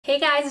Hey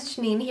guys, it's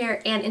Janine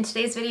here, and in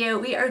today's video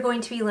we are going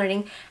to be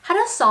learning how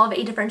to solve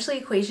a differential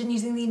equation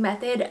using the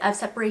method of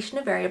separation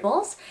of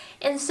variables.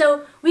 And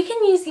so we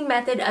can use the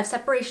method of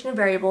separation of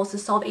variables to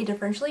solve a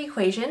differential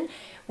equation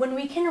when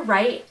we can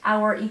write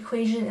our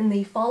equation in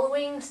the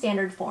following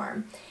standard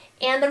form.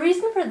 And the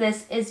reason for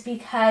this is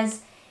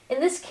because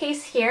in this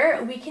case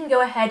here, we can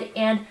go ahead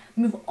and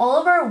move all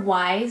of our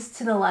y's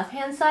to the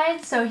left-hand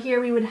side. So here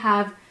we would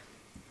have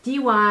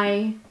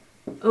dy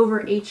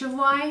over h of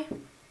y.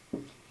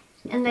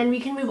 And then we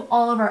can move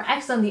all of our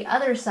x on the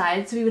other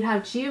side, so we would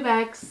have g of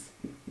x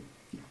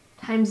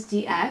times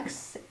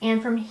dx,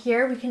 and from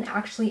here we can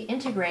actually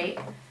integrate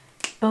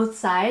both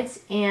sides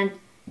and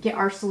get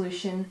our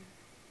solution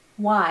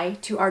y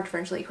to our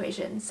differential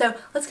equation. So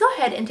let's go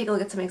ahead and take a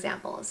look at some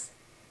examples.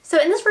 So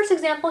in this first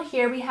example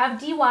here, we have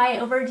dy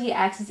over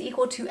dx is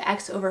equal to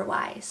x over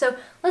y. So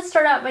let's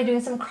start out by doing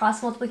some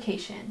cross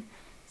multiplication.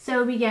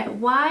 So we get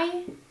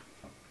y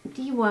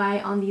dy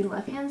on the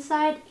left-hand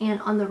side, and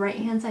on the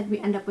right-hand side we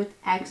end up with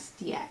x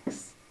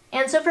dx.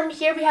 And so from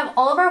here we have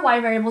all of our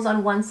y variables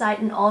on one side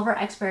and all of our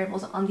x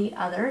variables on the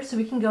other, so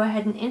we can go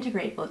ahead and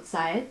integrate both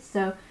sides.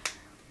 So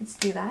let's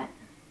do that.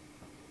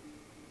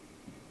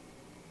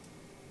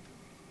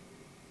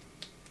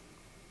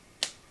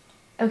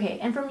 Okay,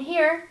 and from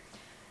here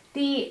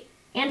the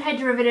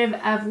antiderivative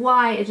of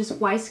y is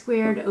just y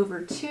squared over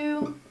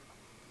 2,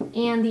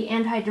 and the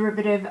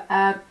antiderivative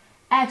of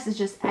x is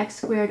just x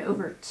squared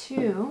over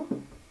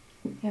 2.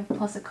 We have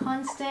plus a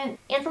constant.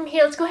 And from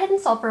here, let's go ahead and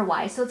solve for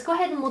y. So let's go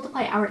ahead and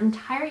multiply our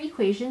entire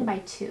equation by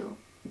 2.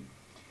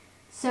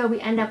 So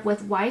we end up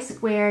with y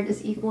squared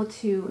is equal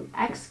to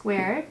x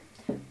squared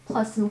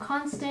plus some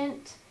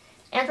constant.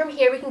 And from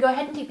here, we can go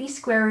ahead and take the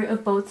square root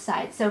of both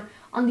sides. So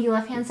on the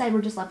left-hand side,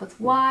 we're just left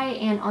with y,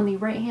 and on the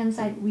right-hand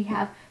side, we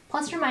have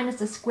plus or minus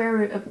the square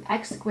root of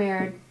x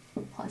squared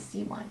plus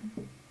c1.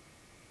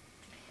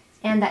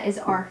 And that is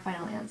our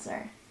final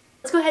answer.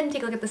 Let's go ahead and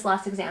take a look at this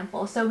last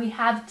example. So we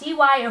have dy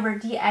over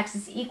dx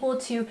is equal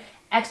to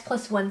x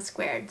plus 1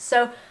 squared.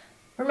 So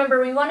remember,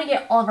 we want to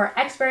get all of our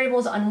x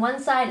variables on one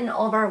side and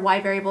all of our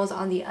y variables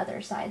on the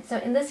other side. So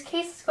in this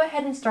case, let's go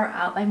ahead and start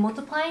out by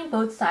multiplying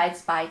both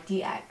sides by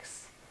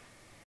dx.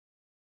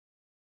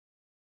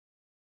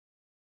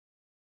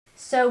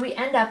 So we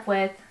end up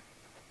with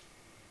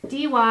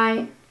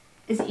dy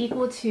is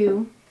equal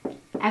to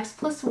x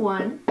plus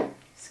 1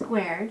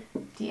 squared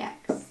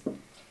dx.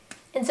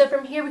 And so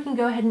from here we can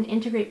go ahead and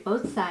integrate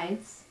both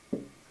sides.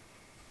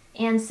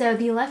 And so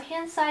the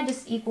left-hand side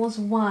just equals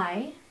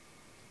y,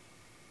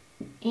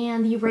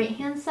 and the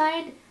right-hand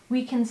side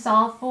we can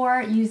solve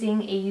for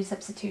using a u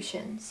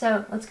substitution.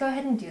 So let's go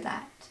ahead and do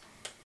that.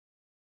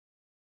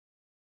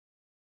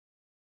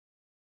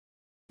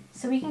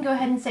 So we can go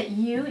ahead and set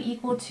u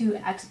equal to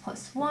x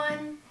plus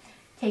 1.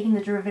 Taking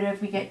the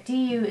derivative, we get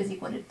du is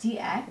equal to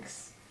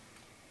dx.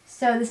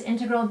 So this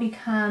integral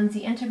becomes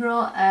the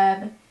integral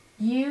of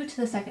u to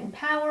the second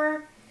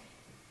power,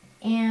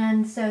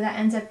 and so that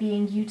ends up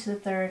being u to the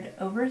third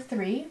over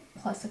 3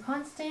 plus a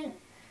constant.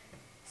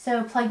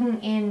 So plugging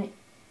in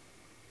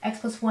x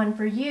plus 1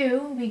 for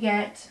u, we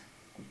get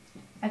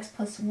x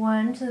plus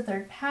 1 to the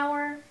third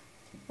power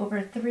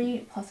over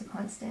 3 plus a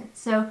constant.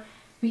 So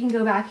we can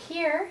go back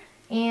here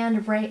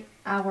and write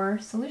our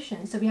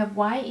solution. So we have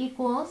y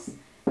equals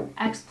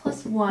x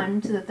plus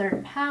 1 to the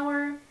third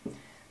power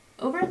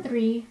over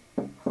 3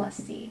 plus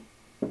c.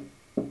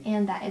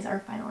 And that is our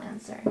final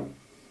answer.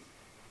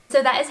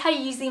 So that is how you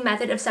use the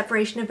method of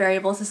separation of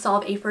variables to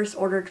solve a first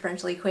order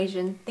differential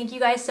equation. Thank you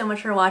guys so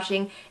much for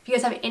watching. If you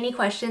guys have any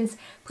questions,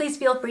 please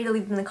feel free to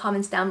leave them in the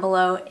comments down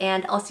below,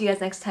 and I'll see you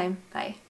guys next time. Bye.